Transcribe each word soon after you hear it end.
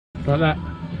like that.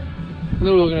 And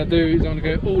all I'm going to do is I'm going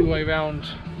to go all the way around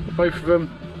both of them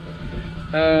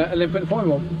and then put the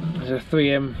primer on. It's a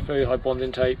 3M, very high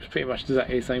bonding tape, it's pretty much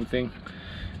exactly the same thing.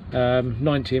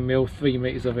 19mm, 3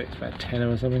 meters of it, it's about 10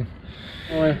 or something.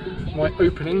 My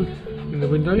opening in the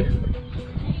window.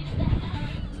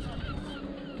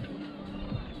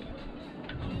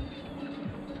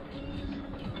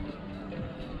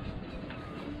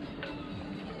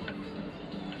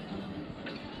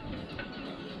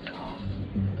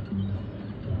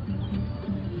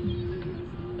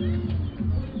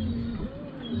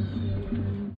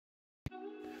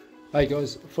 Hey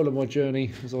guys, follow my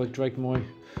journey as I drag my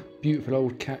beautiful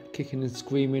old cat kicking and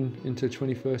screaming into the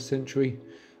 21st century.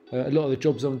 A lot of the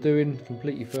jobs I'm doing,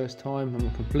 completely first time, I'm a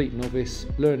complete novice,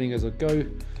 learning as I go,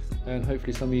 and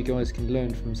hopefully some of you guys can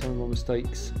learn from some of my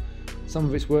mistakes. Some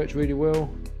of it's worked really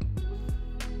well,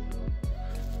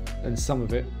 and some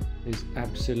of it is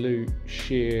absolute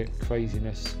sheer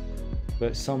craziness,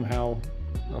 but somehow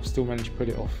I've still managed to pull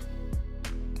it off.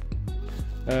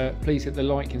 Please hit the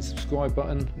like and subscribe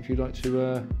button if you'd like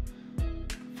to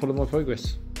follow my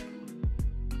progress.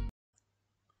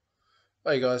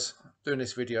 Hey guys, doing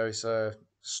this video is a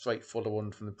straight follow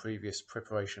on from the previous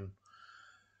preparation.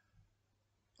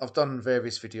 I've done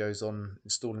various videos on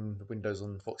installing the windows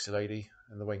on Foxy Lady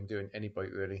and the way you can do it in any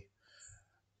boat really,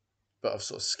 but I've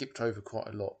sort of skipped over quite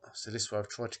a lot. So this way I've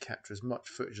tried to capture as much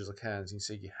footage as I can so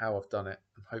you can see how I've done it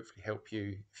and hopefully help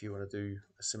you if you want to do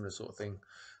a similar sort of thing.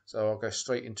 So I'll go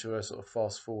straight into a sort of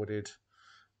fast forwarded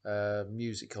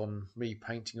music on me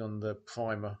painting on the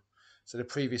primer. So the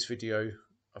previous video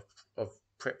I've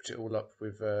prepped it all up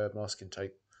with masking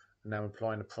tape, and now I'm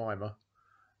applying the primer,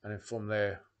 and then from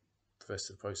there the rest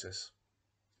of the process.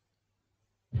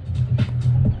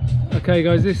 Okay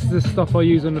guys, this is the stuff I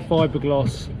use on the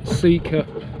Fibreglass Seeker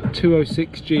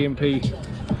 206 GMP,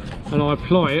 and I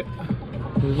apply it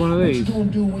with one of these.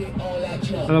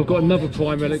 And I've got another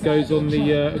primer that goes on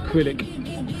the acrylic.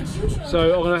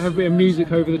 So I'm going to have a bit of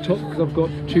music over the top because I've got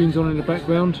tunes on in the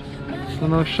background,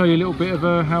 and I'll show you a little bit of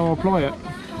how I apply it.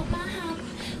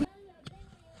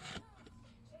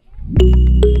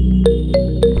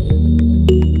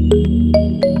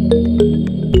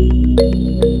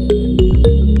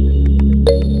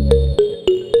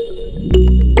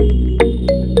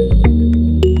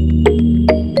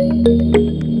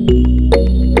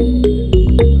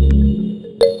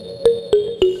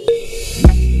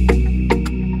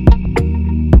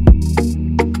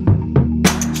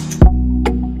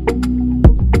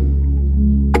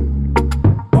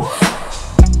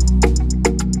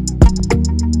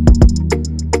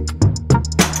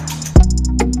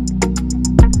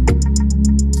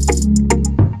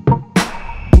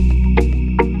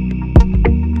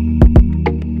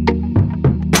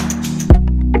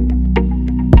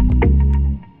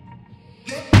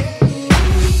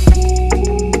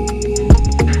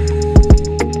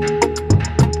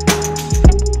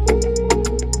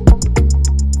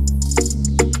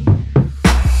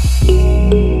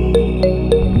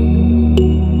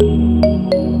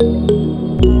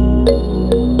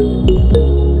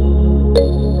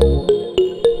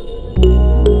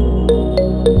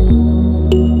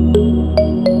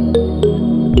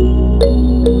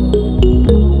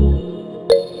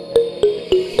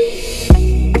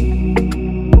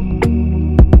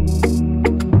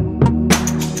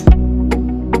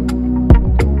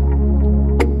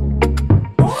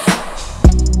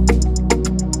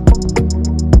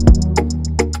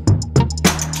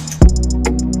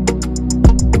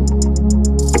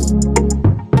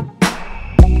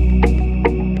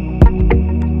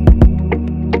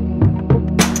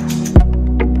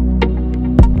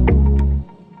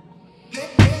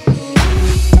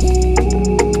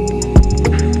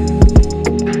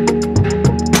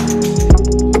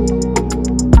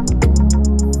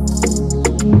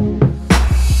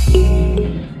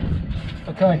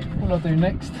 Okay, what I'll do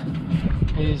next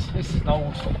is, this is an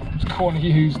old, it's corner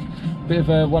used, bit of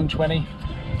a 120.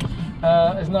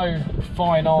 There's no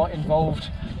fine art involved.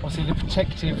 Obviously the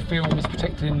protective film is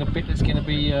protecting the bit that's going to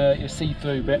be your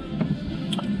see-through bit.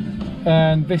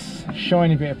 And this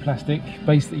shiny bit of plastic,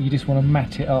 basically you just want to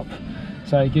mat it up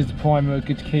so it gives the primer a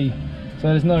good key. So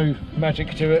there's no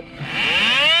magic to it.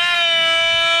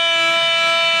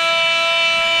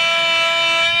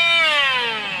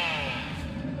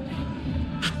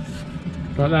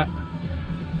 Like that.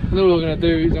 And all I'm going to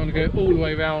do is I'm going to go all the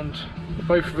way around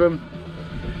both of them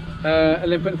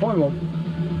and then put the primer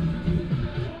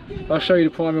on. I'll show you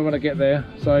the primer when I get there,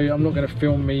 so I'm not going to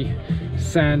film me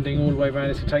sanding all the way around.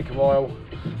 This will take a while,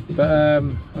 but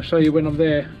I'll show you when I'm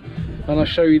there, and I'll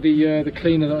show you the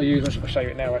cleaner that I use. I'll show you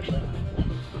it now actually.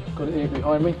 I've got it here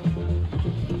behind me.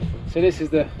 So this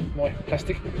is my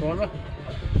plastic primer.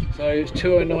 So it's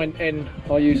 209N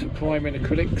I use for priming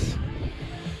acrylics,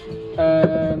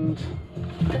 and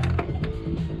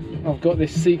I've got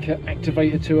this Seeker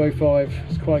Activator 205.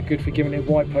 It's quite good for giving it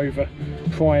a wipe over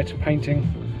prior to painting.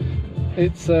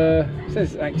 It says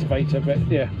activator, but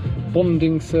yeah,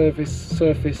 bonding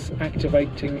surface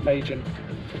activating agent.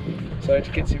 So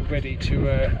it gets it ready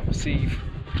to receive,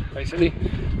 basically.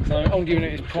 So I'm giving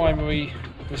it its primary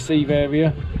receive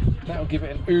area. That'll give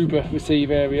it an uber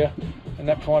receive area, and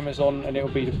that primer's on, and it'll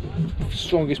be the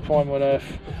strongest primer on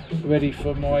earth, ready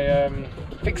for my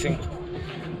fixing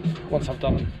once I've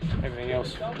done everything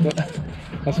else. But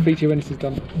I'll speak to you when this is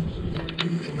done.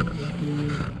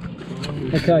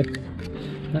 Okay,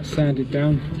 that's sanded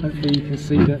down. Hopefully you can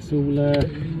see that's all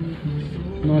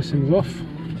nice and rough.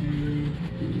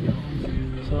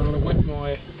 So I'm going to wet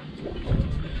my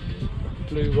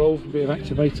blue roll with a bit of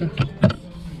activator.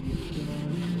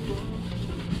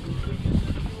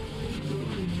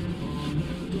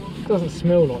 It doesn't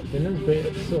smell like thinners, but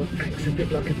it sort of acts a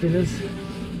bit like a thinners.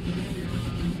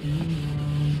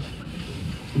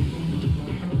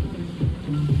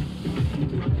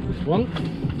 One.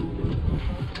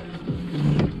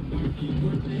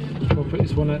 I'll put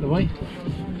this one out of the way.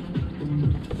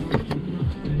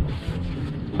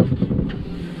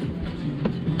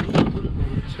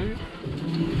 Two.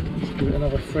 Let's give it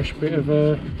another fresh bit of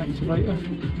activator.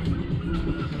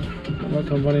 I won't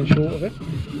come running short of it.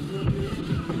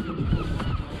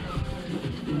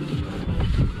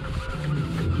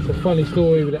 It's a funny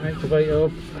story with the activator.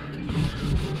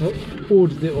 I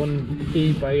ordered it on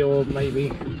eBay or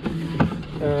maybe,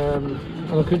 and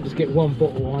I couldn't just get one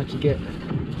bottle. I had to get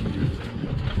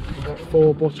about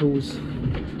 4 bottles,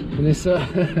 and this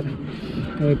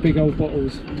big old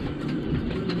bottles.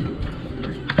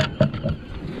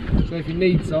 So if you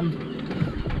need some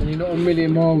and you're not a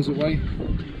million miles away,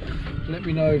 let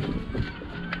me know.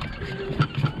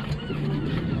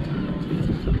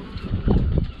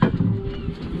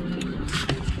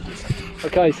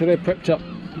 Okay, so they're prepped up.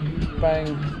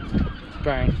 Bang,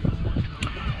 bang.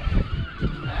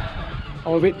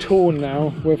 I'm a bit torn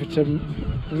now whether to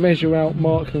measure out,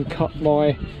 mark and cut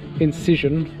my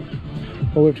incision,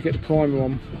 or whether to get the primer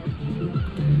on.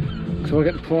 So I'll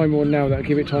get the primer on now. That'll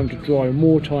give it time to dry,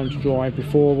 more time to dry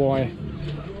before I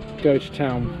go to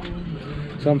town.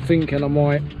 So I'm thinking I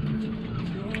might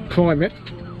prime it,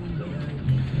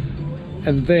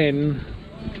 and then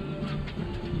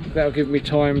that'll give me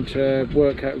time to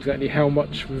work out exactly how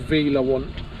much reveal I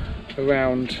want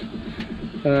around,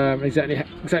 exactly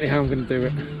how I'm going to do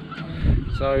it.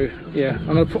 So yeah,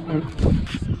 I've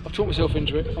talked myself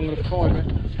into it. I'm going to prime it,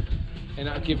 and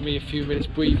that'll give me a few minutes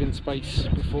breathing space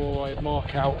before I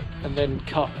mark out and then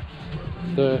cut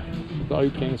the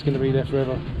opening. It's going to be there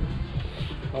forever.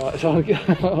 Alright, so I'll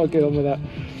get on with that.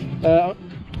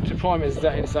 To prime it is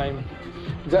exactly the same.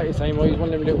 I use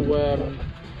one of them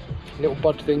little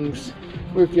bud things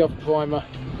with the other primer.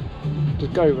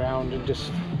 Just go around and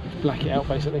just black it out,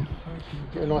 basically.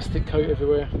 Get a nice thick coat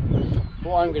everywhere.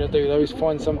 What I'm going to do though is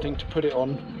find something to put it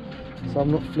on, so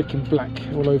I'm not flicking black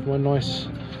all over my nice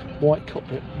white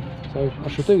cockpit. So I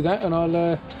should do that, and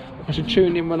I should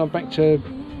tune in when I'm back to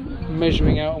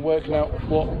measuring out and working out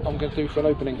what I'm going to do for an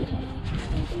opening.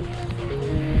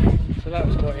 So that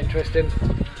was quite interesting.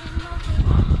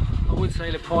 I would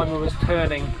say the primer was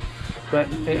turning, but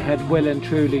it had well and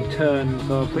truly turned,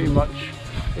 so pretty much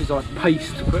it's like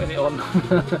paste putting it on.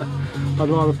 I'd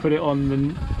rather put it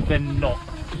on than not.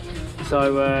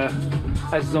 So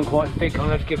as it's on quite thick, I'm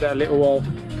going to have to give that a little while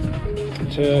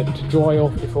to dry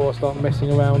off before I start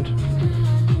messing around.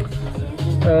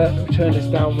 Turn this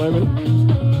down a moment.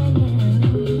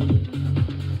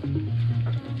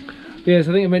 Yes,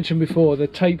 I think I mentioned before the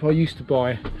tape I used to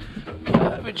buy,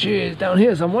 which is down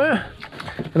here somewhere,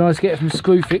 and I used to get it from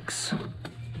Screwfix.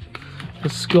 The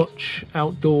Scotch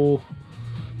Outdoor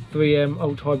 3M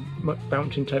old type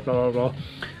bouncing tape, blah blah blah.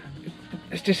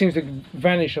 It just seems to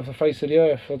vanish off the face of the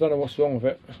earth. I don't know what's wrong with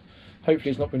it.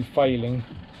 Hopefully it's not been failing,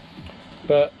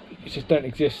 but it just don't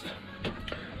exist.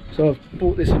 So I've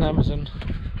bought this on Amazon.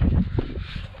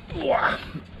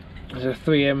 It's a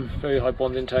 3M very high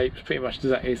bonding tape. It's pretty much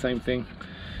exactly the same thing.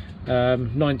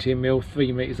 19mm,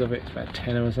 3 meters of it. It's about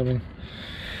 10 or something.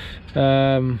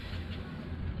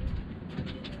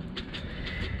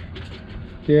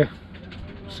 Yeah,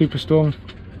 super strong.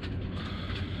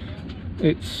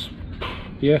 It's,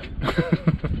 yeah.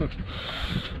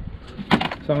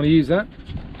 So I'm going to use that,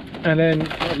 and then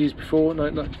I've used before, no,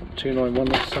 not 291,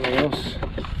 that's something else.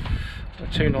 A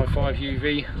 295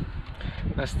 UV.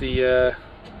 That's the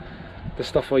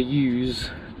stuff I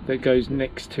use that goes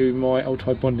next to my old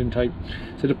type bonding tape.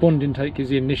 So the bonding tape is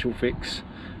the initial fix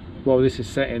while this is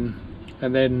setting,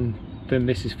 and then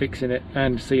this is fixing it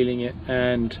and sealing it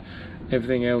and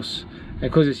everything else. And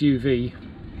because it's UV,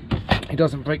 it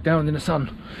doesn't break down in the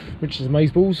sun, which is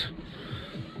amazeballs.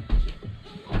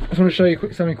 I just want to show you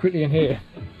something quickly in here.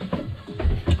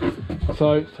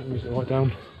 So let me write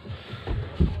down.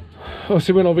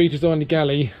 Obviously, when I redesigned the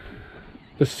galley,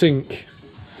 the sink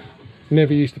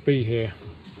never used to be here.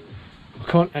 I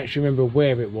can't actually remember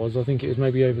where it was. I think it was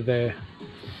maybe over there.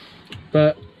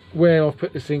 But where I've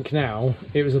put the sink now,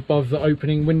 it was above the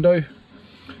opening window.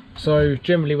 So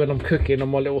generally when I'm cooking on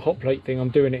my little hot plate thing, I'm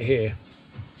doing it here.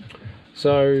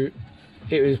 So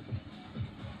it was,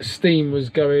 steam was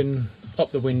going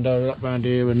up the window, up round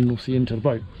here, and obviously into the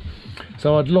boat.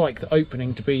 So I'd like the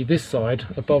opening to be this side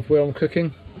above where I'm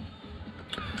cooking.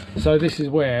 So this is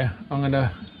where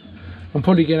I'm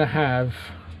probably gonna have,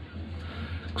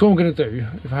 so what I'm gonna do,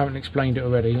 if I haven't explained it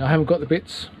already, I haven't got the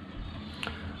bits.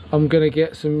 I'm gonna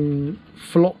get some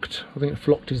flocked, I think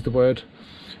flocked is the word,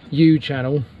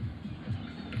 U-channel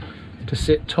to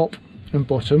sit top and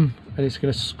bottom, and it's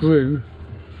gonna screw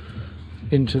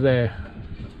into there.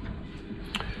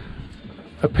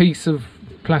 A piece of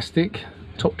plastic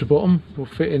top to bottom will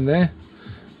fit in there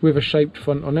with a shaped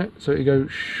front on it, so it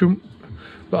goes shoom.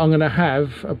 But I'm going to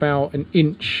have about an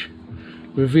inch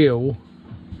reveal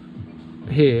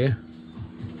here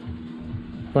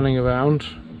running around,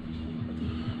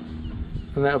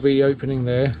 and that'll be the opening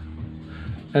there,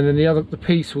 and then the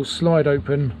piece will slide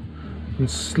open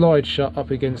and slide shut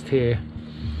up against here,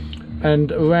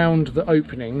 and around the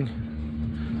opening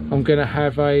I'm going to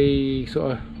have a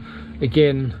sort of,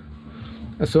 again,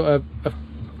 a sort of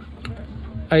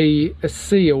a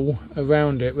seal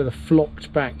around it with a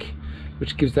flocked back,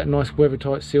 which gives that nice weather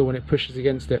tight seal when it pushes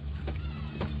against it.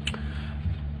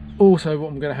 Also, what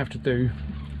I'm going to have to do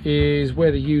is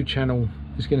where the U channel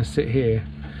is going to sit here,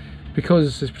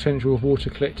 because there's potential of water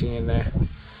collecting in there,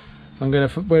 I'm going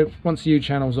to, once the U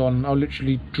channel's on, I'll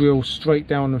literally drill straight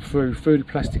down and through the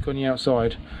plastic on the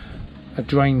outside, a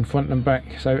drain front and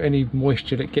back, so any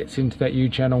moisture that gets into that U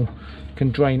channel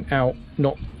can drain out,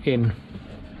 not in.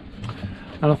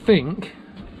 And I think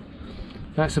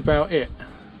that's about it.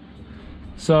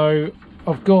 So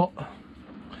I've got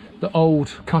the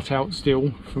old cutout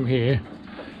still from here,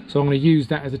 so I'm going to use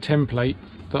that as a template.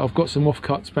 That I've got some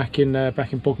offcuts back in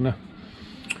Bognor,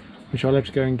 which I'll have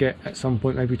to go and get at some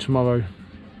point, maybe tomorrow.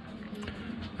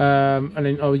 And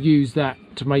then I'll use that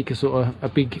to make a sort of a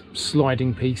big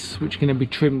sliding piece, which can then be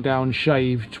trimmed down,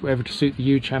 shaved, whatever, to suit the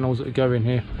U channels that go in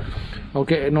here. I'll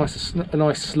get a nice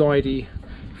slidey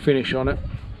finish on it.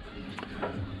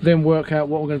 Then work out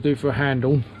what we're going to do for a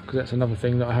handle, because that's another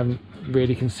thing that I haven't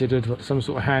really considered, but some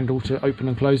sort of handle to open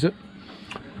and close it.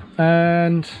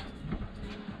 And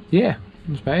yeah,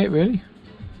 that's about it really.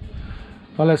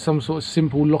 I'll have some sort of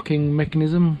simple locking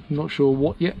mechanism, I'm not sure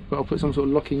what yet, but I'll put some sort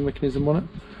of locking mechanism on it,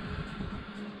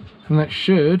 and that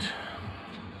should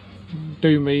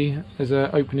do me as an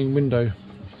opening window.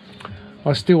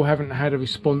 I still haven't had a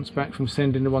response back from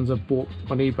sending the ones I've bought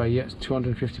on eBay yet. It's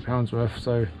 £250 worth,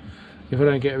 so if I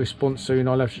don't get a response soon,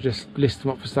 I'll have to just list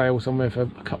them up for sale somewhere for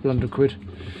a couple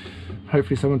 £100.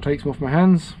 Hopefully someone takes them off my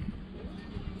hands.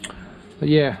 But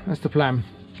yeah, that's the plan.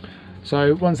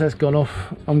 So once that's gone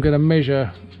off, I'm going to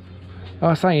measure,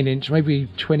 I say an inch, maybe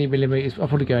 20mm, I'll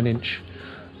probably go an inch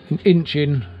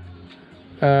in,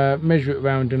 measure it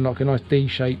round in like a nice D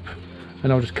shape,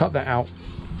 and I'll just cut that out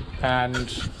and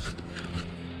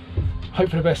hope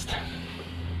for the best.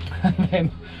 And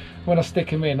then when I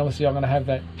stick them in, obviously I'm going to have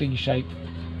that D shape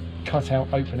cut out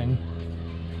opening.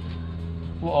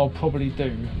 What I'll probably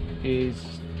do is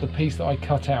the piece that I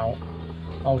cut out,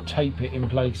 I'll tape it in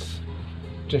place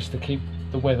just to keep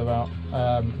the weather out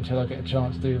until I get a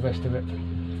chance to do the rest of it.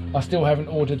 I still haven't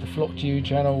ordered the flocked U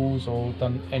channels or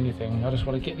done anything. I just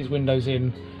want to get these windows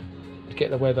in to get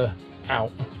the weather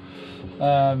out.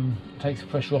 Takes the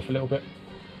pressure off a little bit.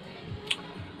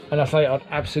 And I say I'd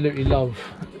absolutely love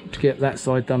to get that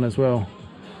side done as well,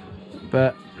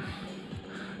 but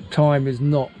time is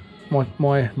not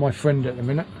my friend at the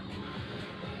minute.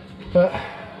 But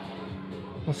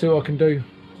I'll see what I can do.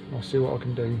 I'll see what I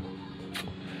can do.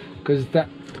 Because that,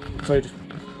 so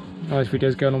this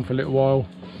video's going on for a little while.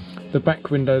 The back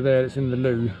window there that's in the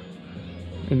loo,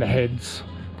 in the heads,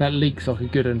 that leaks like a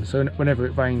good one. So whenever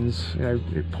it rains, you know,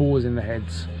 it pours in the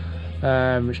heads,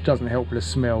 which doesn't help with the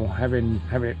smell, having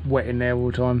it wet in there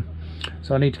all the time.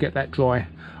 So I need to get that dry.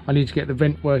 I need to get the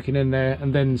vent working in there,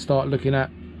 and then start looking at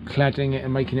cladding it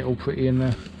and making it all pretty in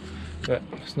there. But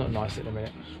it's not nice at the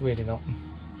minute. It's really not.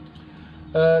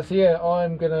 So yeah,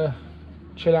 I'm gonna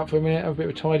chill out for a minute, have a bit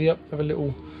of a tidy up, have a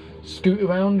little scoot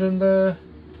around, and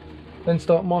then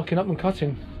start marking up and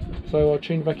cutting. So I'll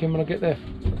tune back in when I get there.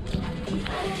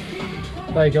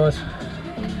 Hey guys,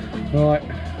 right,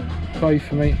 pray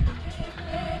for me.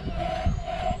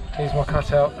 Here's my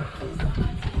cutout.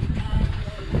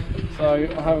 So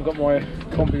I haven't got my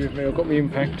combi with me, I've got my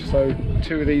impact, so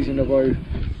 2 of these in a row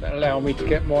that allow me to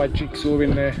get my jigsaw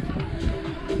in there.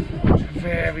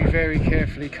 Very, very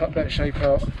carefully cut that shape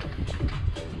out.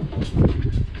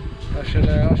 I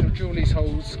shall drill these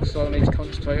holes because I need to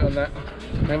concentrate on that.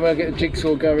 And when I get the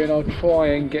jigsaw going, I'll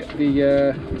try and get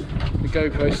the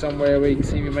GoPro somewhere where you can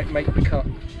see me make the cut.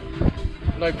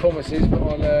 No promises, but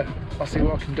I'll see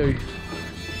what I can do.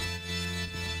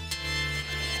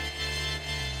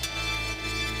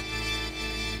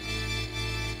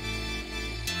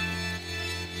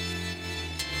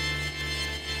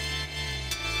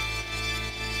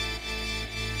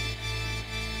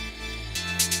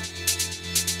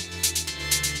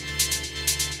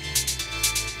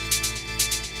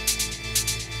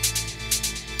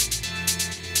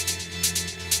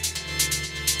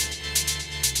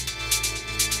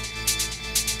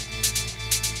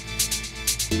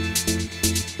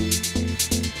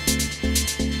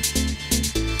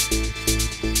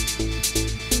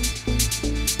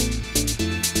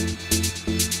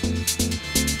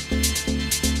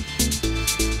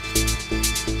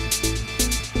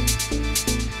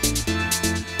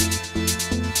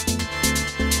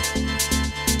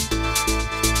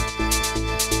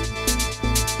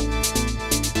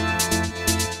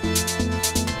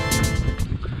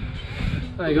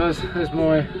 Hey guys, there's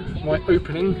my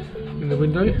opening in the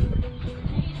window,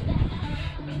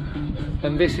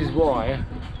 and this is why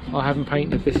I haven't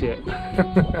painted this yet,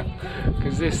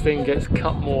 because this thing gets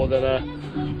cut more than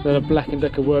a Black &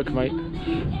 Decker workmate.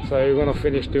 So when I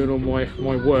finish doing all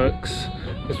my works,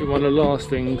 this will be one of the last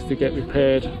things to get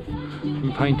repaired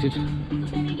and painted.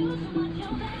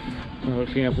 I'll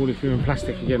clean up all the human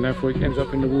plastic again now before it ends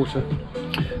up in the water.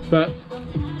 But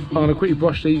I'm going to quickly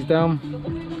brush these down,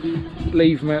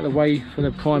 leave them out of the way for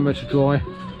the primer to dry,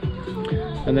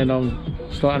 and then I'm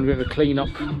starting a bit of a clean up,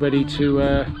 ready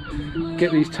to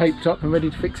get these taped up and ready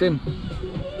to fix in.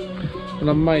 And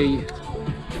I may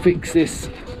fix this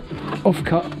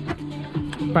offcut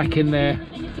back in there,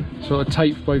 sort of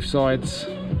tape both sides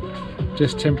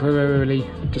just temporarily,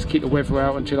 just keep the weather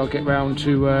out until I get round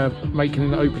to making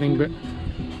an opening bit.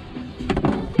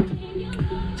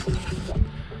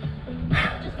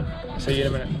 See you in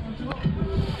a minute.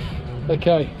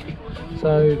 Okay,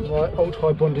 so my old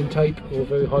high bonding tape, or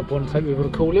very high bonding tape, we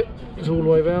want to call it, it's all the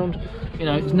way around. You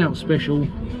know, it's not special,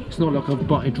 it's not like I've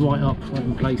butted right up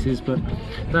in places, but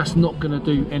that's not going to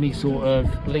do any sort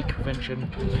of leak prevention.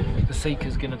 The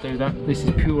seeker's going to do that. This is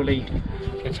purely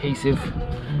adhesive.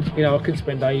 You know, I could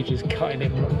spend ages cutting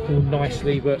it all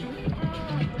nicely, but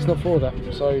it's not for that,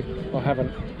 so I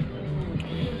haven't.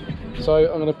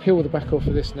 So I'm going to peel the back off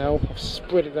of this now. I've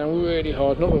spread it down really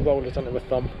hard, not with a roller, done it with my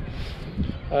thumb.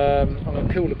 I'm going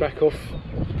to peel the back off,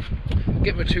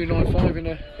 get my 295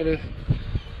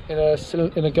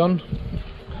 in a gun,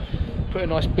 put a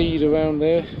nice bead around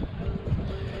there,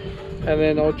 and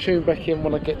then I'll tune back in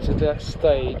when I get to that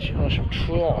stage. And I shall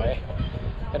try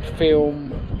and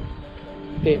film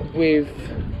it with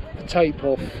the tape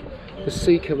off, the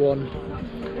seeker on,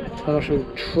 and I shall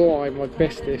try my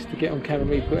bestest to get on camera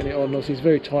me putting it on. Obviously it's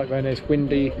very tight around there, it's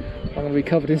windy, I'm going to be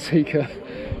covered in seeker,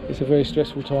 it's a very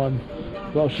stressful time,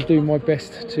 but I shall do my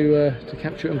best to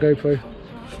capture it on GoPro.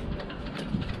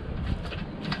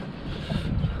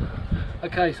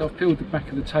 Okay, so I've peeled the back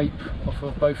of the tape off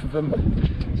of both of them,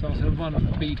 so I'm going to run a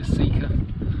bead of seeker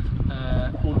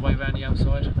all the way around the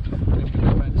outside, and then we go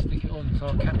around and stick it on, so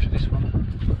I'll capture this one.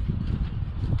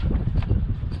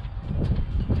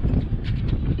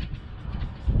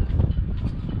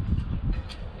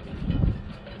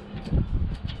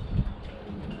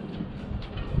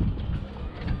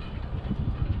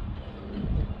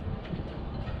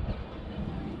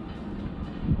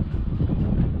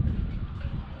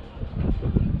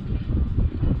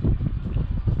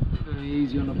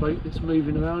 Easy on a boat that's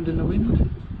moving around in the wind.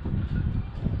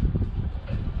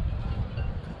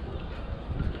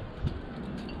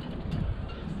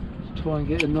 Try and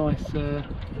get a nice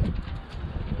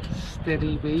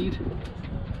steady bead.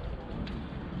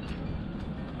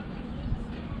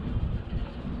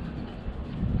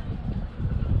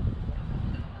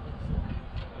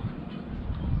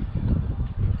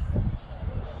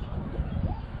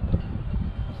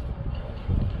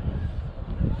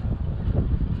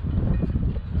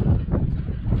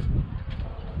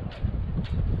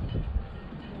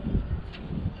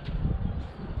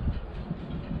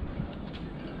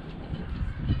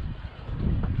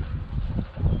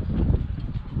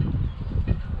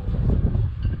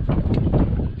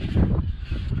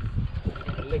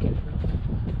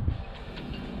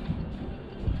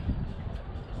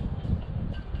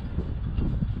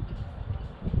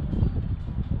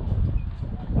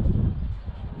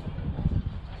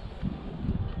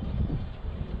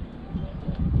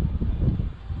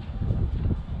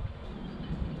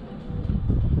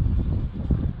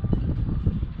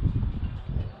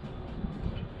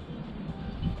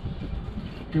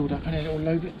 build up any little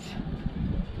low bits.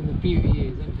 And the beauty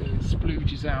is anything that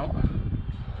splooges out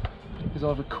is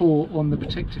either caught on the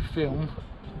protective film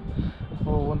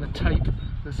or on the tape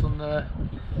that's on the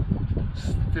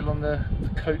still on the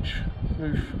coach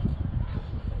roof.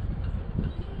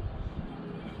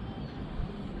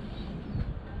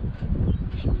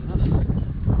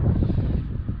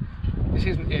 This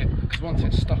isn't it, because once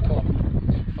it's stuck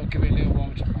on, I'll give it a little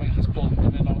while to make its bond,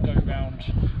 and then I'll go round.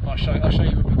 I'll show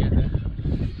you when we get there.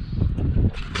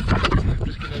 I'm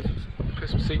just going to put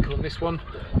some seeker on this one,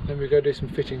 then we'll go do some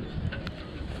fitting.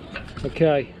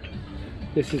 Okay,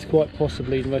 this is quite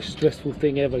possibly the most stressful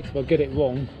thing ever, because if I get it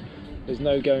wrong, there's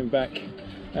no going back,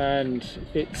 and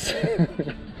it's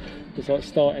it's like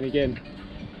starting again.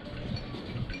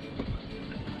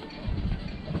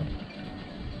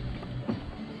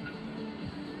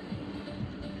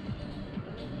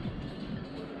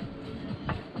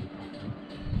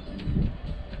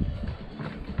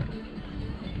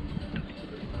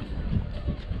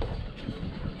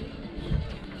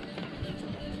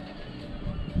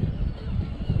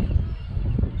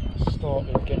 Start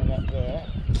with getting that there.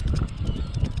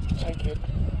 Take it.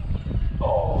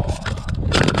 Oh.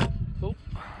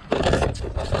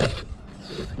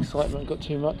 Excitement got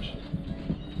too much.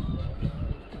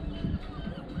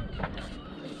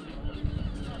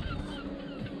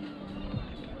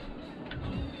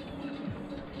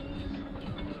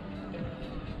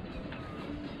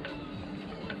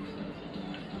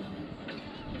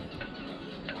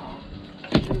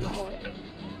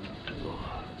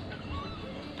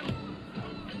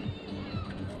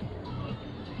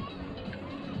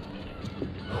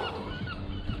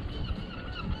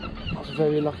 I was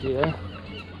very lucky there.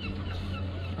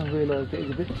 I realised it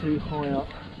was a bit too high up,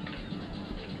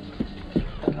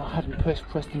 and I hadn't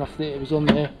pressed enough that it was on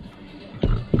there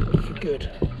for good.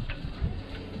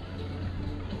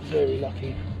 Very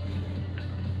lucky.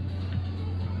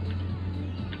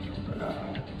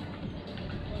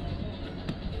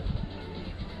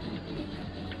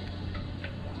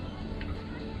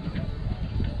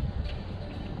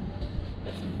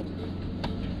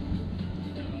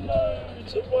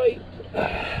 Loads of weight.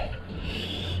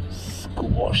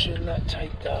 Squashing that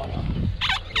tape down.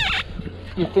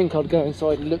 You'd think I'd go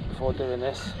inside and look before doing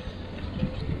this,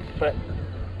 but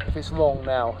if it's wrong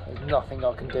now, there's nothing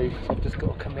I can do, so I've just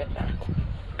got to commit.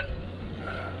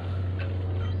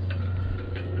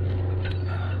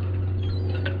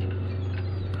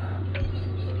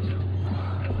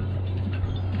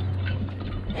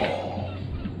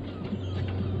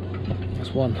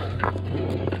 That's one.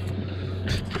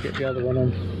 Get the other one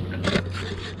on.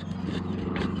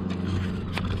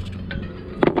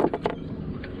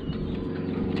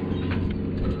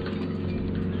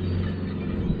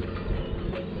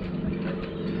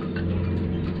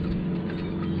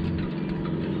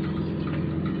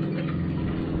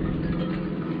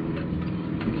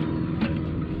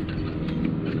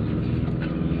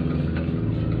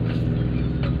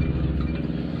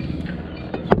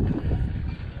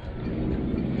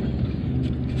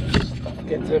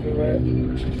 Gets everywhere.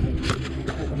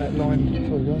 Caught on that line,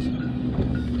 sorry guys.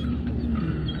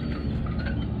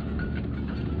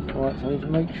 Alright, so I need to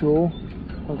make sure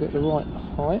I get the right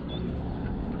height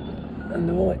and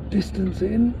the right distance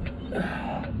in.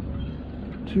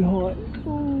 Too high.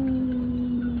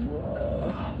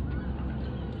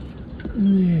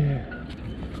 Yeah.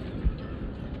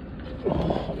 Oh,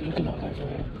 what are you looking like over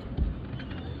here?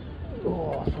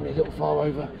 Oh, probably a little far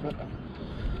over, but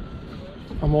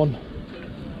I'm on.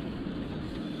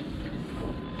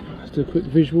 Let's do a quick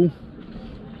visual.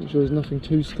 Make sure there's nothing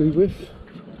to screw with.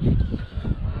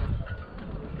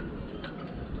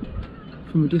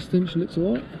 From a distance, it looks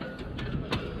alright.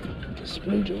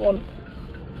 Splooger on.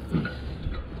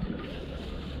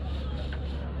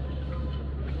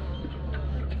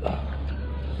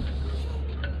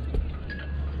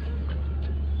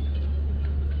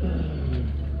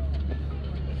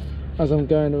 As I'm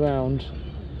going around,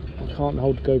 I can't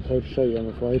hold the GoPro to show you, I'm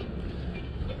afraid.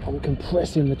 I'm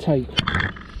compressing the tape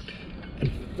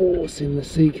and forcing the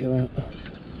seeker out.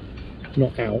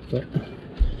 Not out, but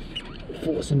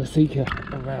forcing the seeker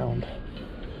around.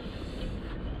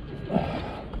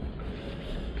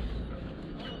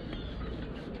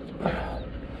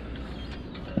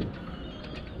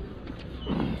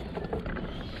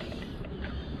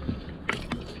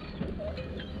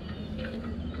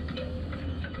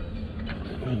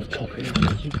 On the top here,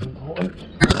 that's super important.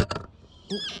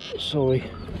 Oops, sorry.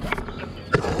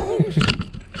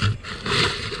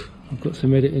 I've got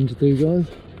some editing to do, guys.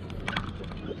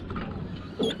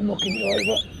 Knocking you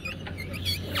over.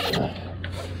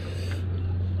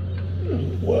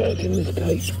 Working this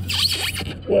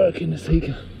tape. Working the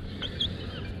seeker.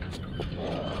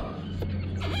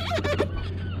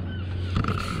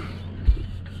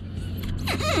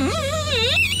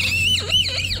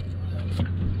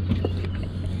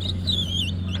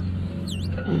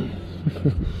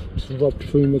 Just rubbed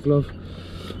through my glove.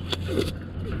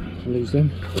 I'll lose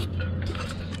them.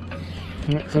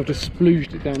 Right, so I've just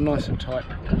splooged it down nice and tight.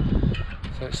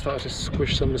 So it started to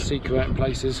squish some of the seeker out in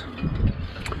places.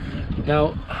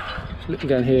 Now, looking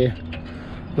down here,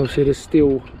 obviously there's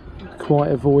still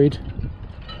quite a void.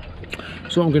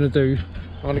 So what I'm going to do,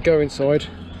 I'm going to go inside.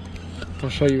 I'll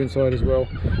show you inside as well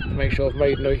to make sure I've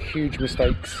made no huge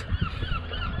mistakes.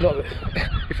 Not that,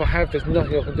 if I have, there's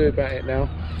nothing I can do about it now,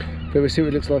 but we'll see what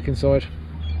it looks like inside.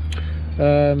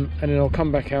 And then I'll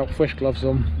come back out, fresh gloves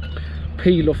on,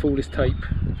 peel off all this tape.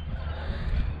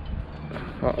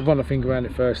 I'll run a finger around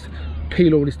it first,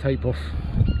 peel all this tape off,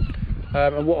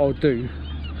 and what I'll do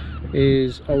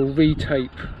is I'll retape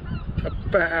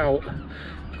about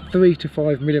 3 to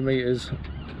 5 millimeters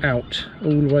out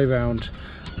all the way around.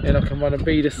 Then I can run a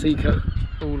beader seeker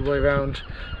all the way around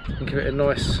and give it a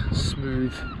nice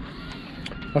smooth,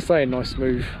 I say a nice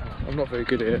smooth, I'm not very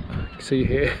good at it, you can see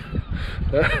here.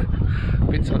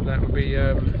 Bits like that would be,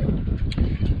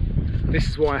 this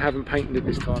is why I haven't painted it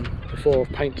this time. Before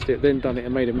I've painted it, then done it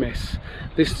and made a mess.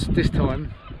 This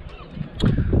time,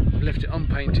 I've left it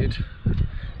unpainted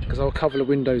because I'll cover the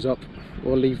windows up,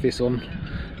 or leave this on,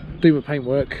 do my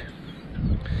paintwork,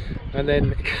 and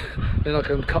then I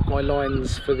can cut my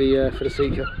lines for the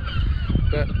seeker.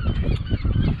 But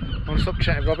I'm gonna stop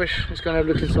chatting rubbish. Let's go and have a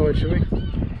look inside, shall we?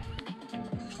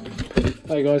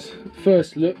 Hey guys,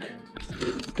 first look,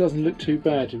 doesn't look too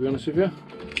bad, to be honest with you.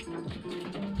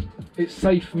 It's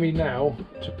safe for me now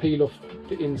to peel off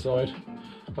the inside.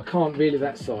 I can't really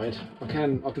that side. I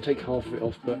can take half of it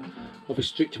off, but I've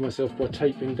restricted myself by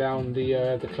taping down the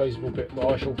closable bit. But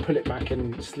I shall pull it back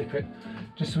and slip it,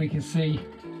 just so we can see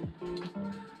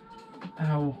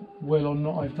how well or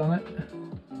not I've done it.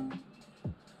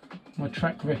 My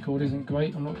track record isn't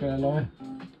great, I'm not going to lie.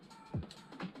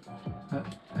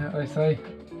 How they say,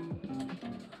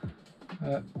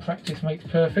 practice makes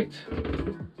perfect.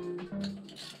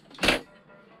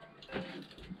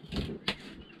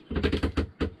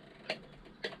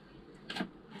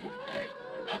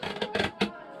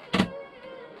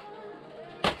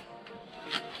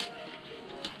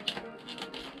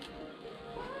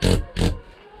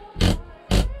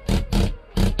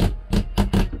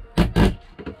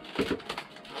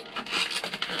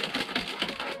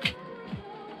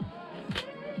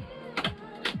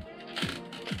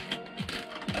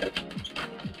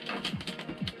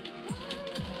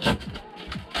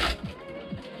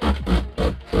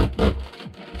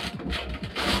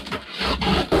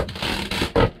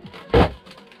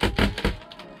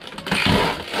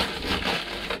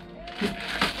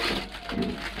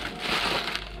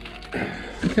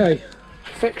 Okay,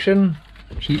 perfection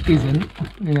she isn't,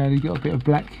 you know, you've got a bit of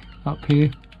black up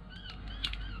here,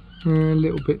 a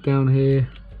little bit down here.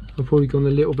 I've probably gone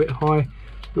a little bit high,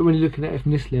 but when you're looking at it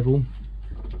from this level,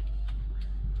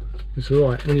 it's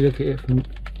alright. When you look at it from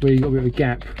where you've got a bit of a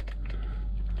gap,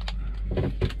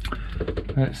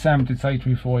 Sam did say to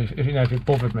me before, if you know, if it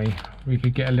bothered me, we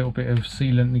could get a little bit of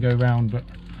sealant to go around, but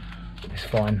it's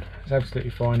fine, it's absolutely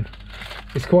fine.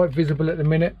 It's quite visible at the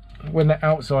minute. When the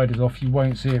outside is off, you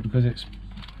won't see it because it's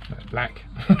black.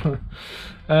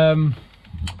 I'm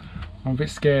a bit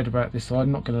scared about this side,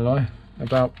 I'm not going to lie,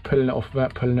 about pulling it off,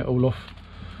 about pulling it all off.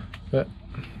 But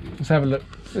let's have a look.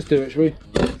 Let's do it, shall we? You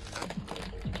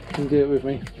can do it with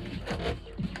me.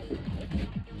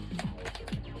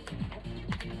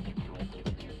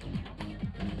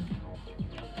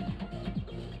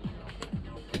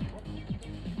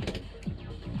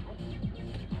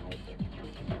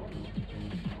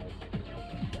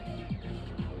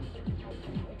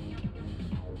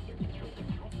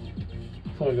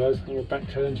 Sorry guys, I'm going to back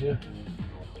challenge here.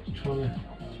 Just trying to,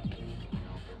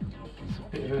 it's a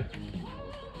bit of a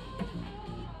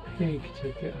pig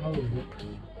to get hold of it.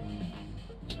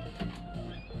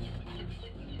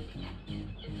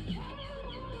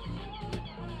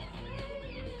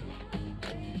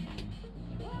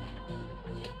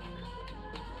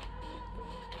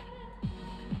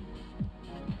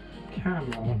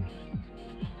 Come on.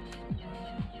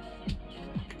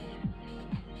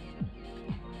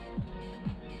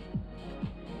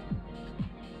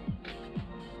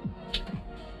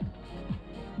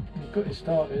 Got it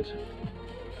started,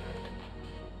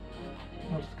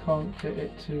 I just can't get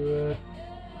it to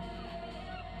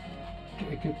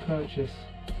get a good purchase.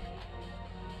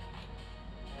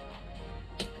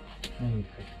 There you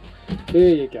go.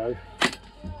 There you go.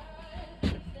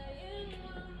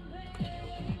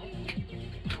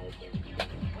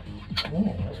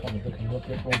 Oh, that's one looking a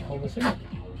bit more promising.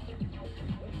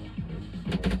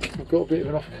 I've got a bit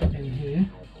of an offcut in here.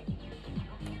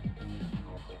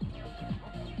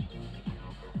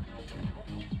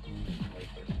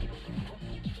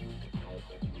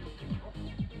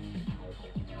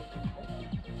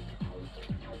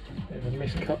 Bit of a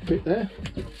miscut bit there.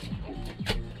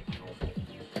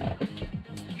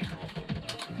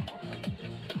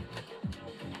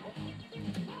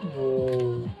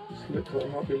 Oh, this looks like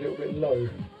it might be a little bit low.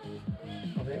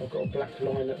 I think I've got a black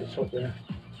line at the top there.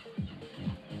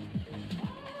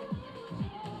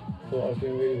 Thought I was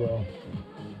doing really well.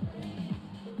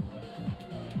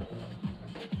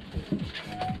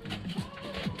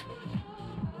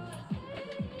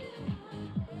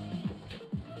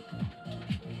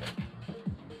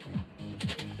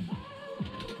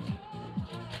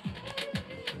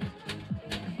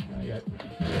 There you go.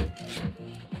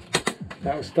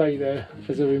 That will stay there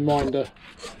as a reminder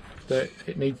that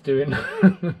it needs doing.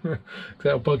 Because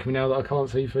that'll bug me now that I can't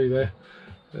see through there.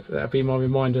 That'll be my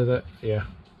reminder that, yeah,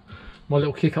 my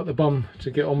little kick up the bum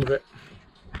to get on with it.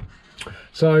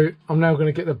 So I'm now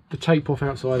going to get the tape off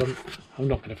outside. I'm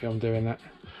not going to film doing that.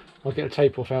 I'll get the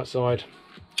tape off outside.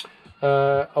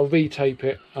 I'll retape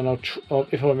it, and I'll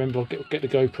if I remember, I'll get the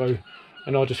GoPro,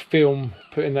 and I'll just film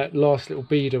putting that last little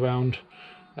bead around.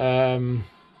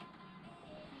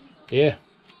 Yeah,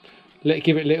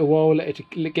 give it a little while, let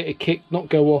it get it kicked, not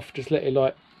go off, just let it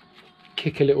like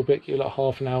kick a little bit, give it like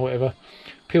half an hour, whatever.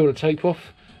 Peel the tape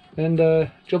off, and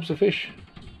job's a fish.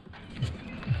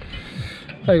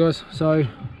 Hey guys, so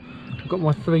I've got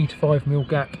my 3 to 5mm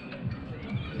gap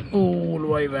all the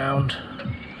way round.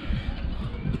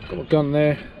 Got my gun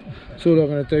there. So all I'm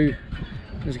going to do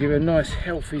is give it a nice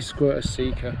healthy squirt of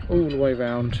Seeker all the way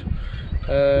round.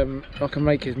 I can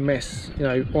make a mess, you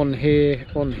know, on here,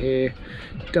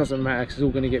 doesn't matter because it's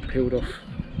all going to get peeled off.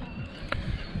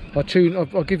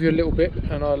 I'll give you a little bit,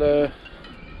 and I'll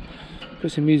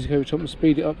put some music over top and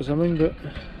speed it up or something, but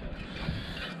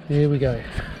here we go.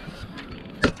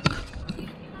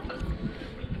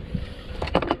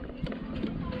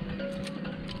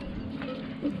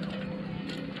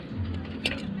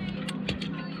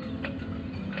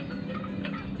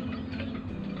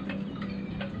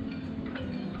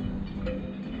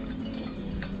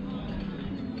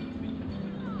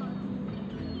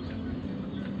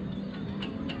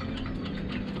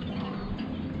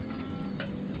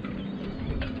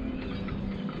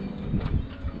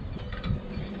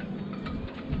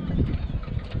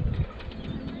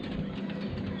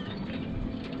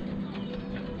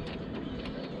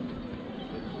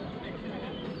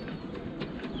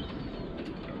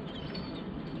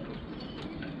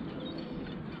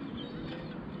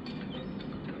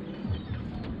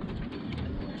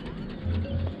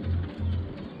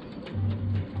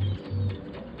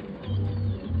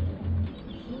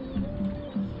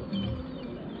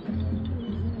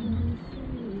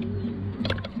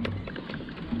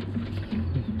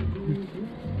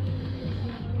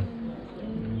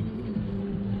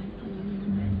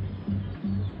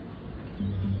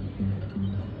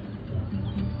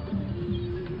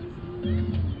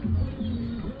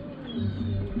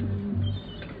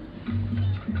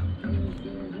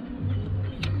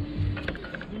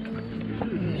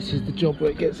 This is the job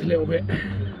where it gets a little bit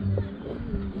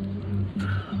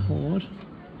hard.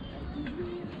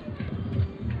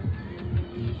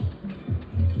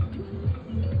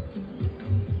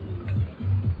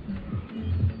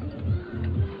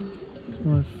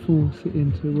 I force it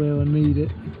into where I need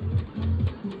it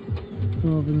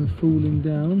rather than falling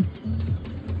down.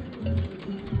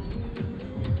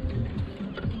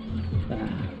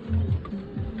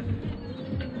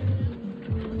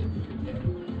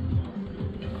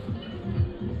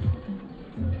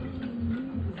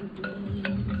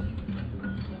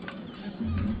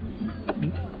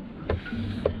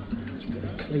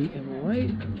 Cleat in my way.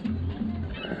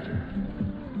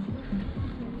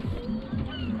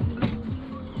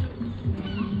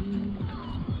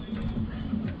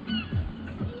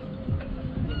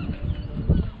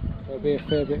 There'll be a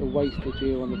fair bit of wastage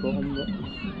here on the bottom, but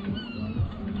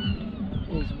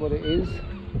is what it is.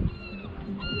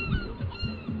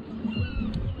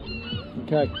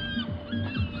 Okay.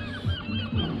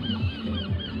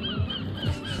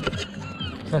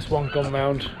 That's one gone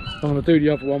round. I'm going to do the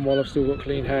other one while I've still got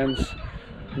clean hands,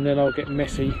 and then I'll get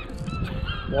messy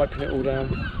wiping it all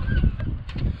down.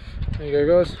 There you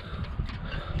go guys.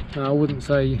 Now, I wouldn't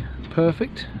say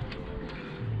perfect,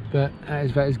 but that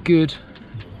is about as good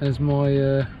as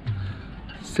my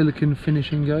silicone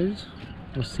finishing goes,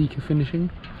 or Seeker finishing.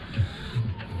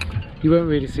 You won't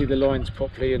really see the lines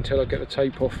properly until I get the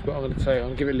tape off, but I'm going to say I'm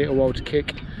going to give it a little while to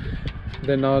kick,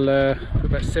 Then I'll put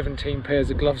about 17 pairs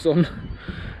of gloves on.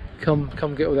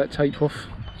 Come get all that tape off.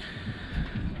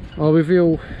 I'll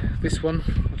reveal this one.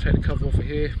 I'll take the cover off of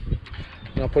here,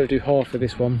 and I'll probably do half of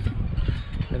this one.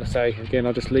 And I say again,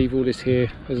 I'll just leave all this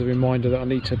here as a reminder that I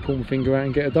need to pull my finger out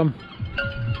and get it done.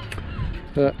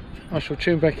 But I shall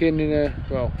tune back in a,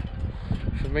 well,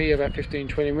 for me about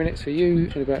 15-20 minutes, for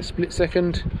you in about a split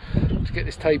second, to get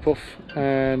this tape off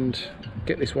and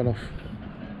get this one off.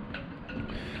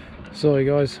 Sorry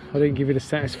guys, I didn't give you the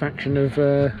satisfaction of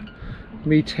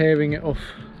me tearing it off,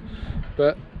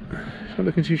 but it's not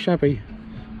looking too shabby.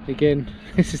 Again,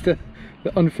 this is the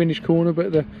unfinished corner,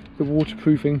 but the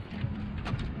waterproofing.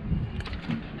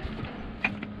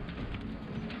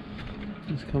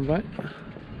 Let's come back.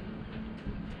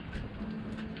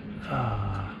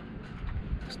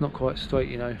 It's not quite straight,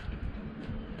 you know.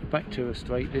 The back two are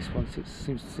straight, this one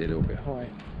seems to sit a little bit high.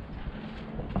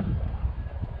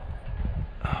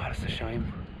 Oh, that's a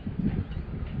shame.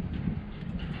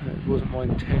 It wasn't my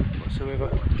intent whatsoever,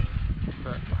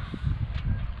 but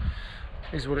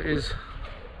is what it is.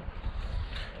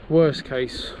 Worst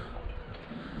case,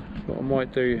 what I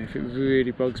might do, if it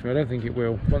really bugs me, I don't think it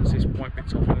will, once this white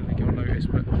bit's off I don't think you'll notice,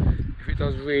 but if it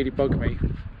does really bug me,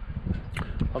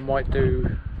 I might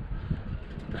do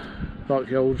like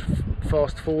the old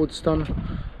fast forward stun.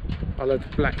 I'll have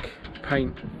black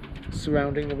paint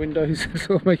surrounding the windows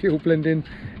so I'll make it all blend in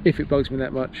if it bugs me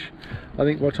that much. I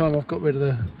think by the time I've got rid of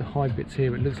the high bits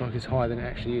here, it looks like it's higher than it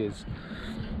actually is.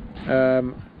 I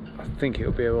think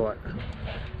it'll be alright.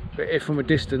 But if from a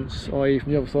distance, i.e.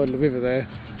 from the other side of the river there,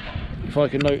 if I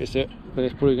can notice it, then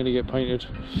it's probably going to get painted.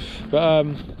 But I'll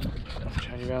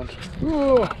turn you around.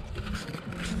 Whoa.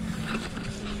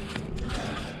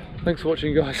 Thanks for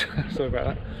watching guys. Sorry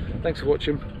about that. Thanks for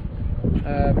watching.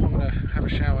 I'm going to have a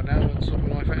shower now and sort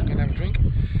my life out and go and have a drink.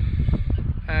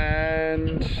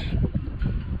 And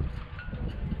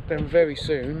then very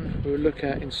soon we'll look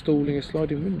at installing a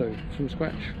sliding window from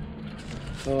scratch.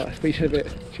 Alright, speak to you in a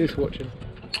bit. Cheers for watching.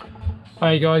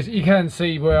 Hey guys, you can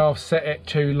see where I've set it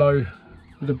too low.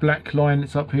 The black line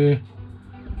that's up here.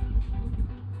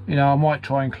 You know, I might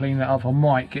try and clean that up. I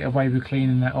might get away with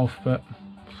cleaning that off, but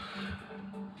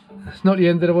it's not the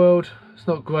end of the world. It's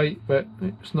not great, but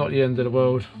it's not the end of the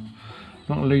world.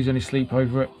 Not gonna lose any sleep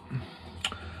over it.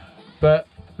 But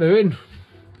they're in.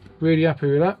 Really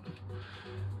happy with that.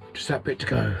 Just that bit to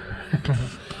go.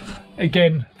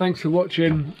 Again, thanks for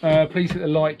watching. Please hit the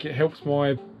like, it helps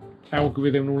my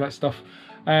algorithm and all that stuff.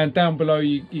 And down below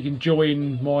you can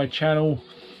join my channel.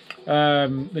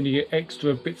 Then you get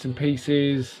extra bits and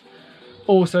pieces.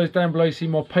 Also down below you see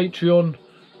my Patreon.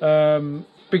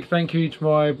 Big thank you to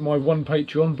my one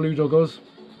Patreon, Blue Dog Oz.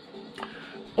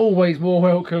 Always more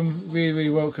welcome, really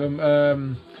welcome.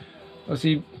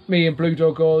 Obviously me and Blue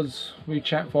Dog Oz, we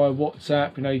chat via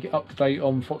WhatsApp, you know, you get up to date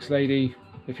on Fox Lady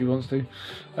if he wants to.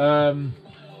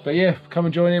 But yeah, come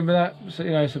and join in with that. So,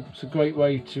 you know, it's a great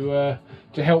way to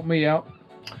help me out.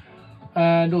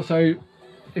 And also,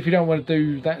 if you don't want to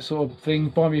do that sort of thing,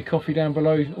 buy me a coffee down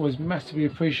below, always massively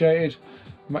appreciated.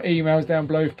 My email's down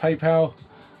below for PayPal.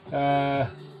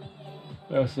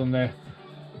 What else is on there?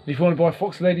 If you want to buy a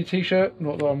Fox Lady t-shirt,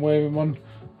 not that I'm wearing one,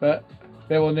 but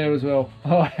they're on there as well.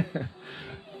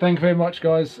 Thank you very much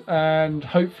guys, and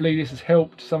hopefully this has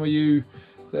helped some of you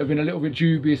that have been a little bit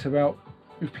dubious about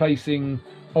replacing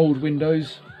old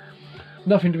windows.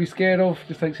 Nothing to be scared of,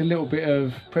 just takes a little bit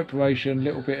of preparation, a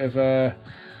little bit of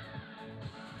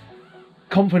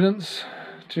confidence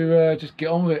to just get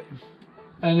on with it.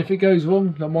 And if it goes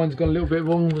wrong, like mine's gone a little bit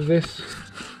wrong with this,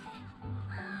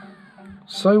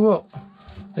 so what?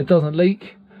 It doesn't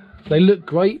leak. They look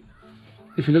great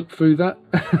if you look through that.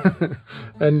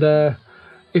 And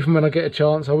if and when I get a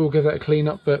chance I will give that a clean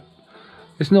up, but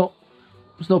it's not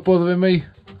bothering me.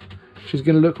 She's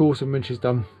going to look awesome when she's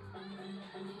done.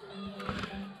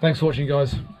 Thanks for watching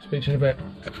guys. Speak to you in a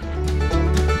bit.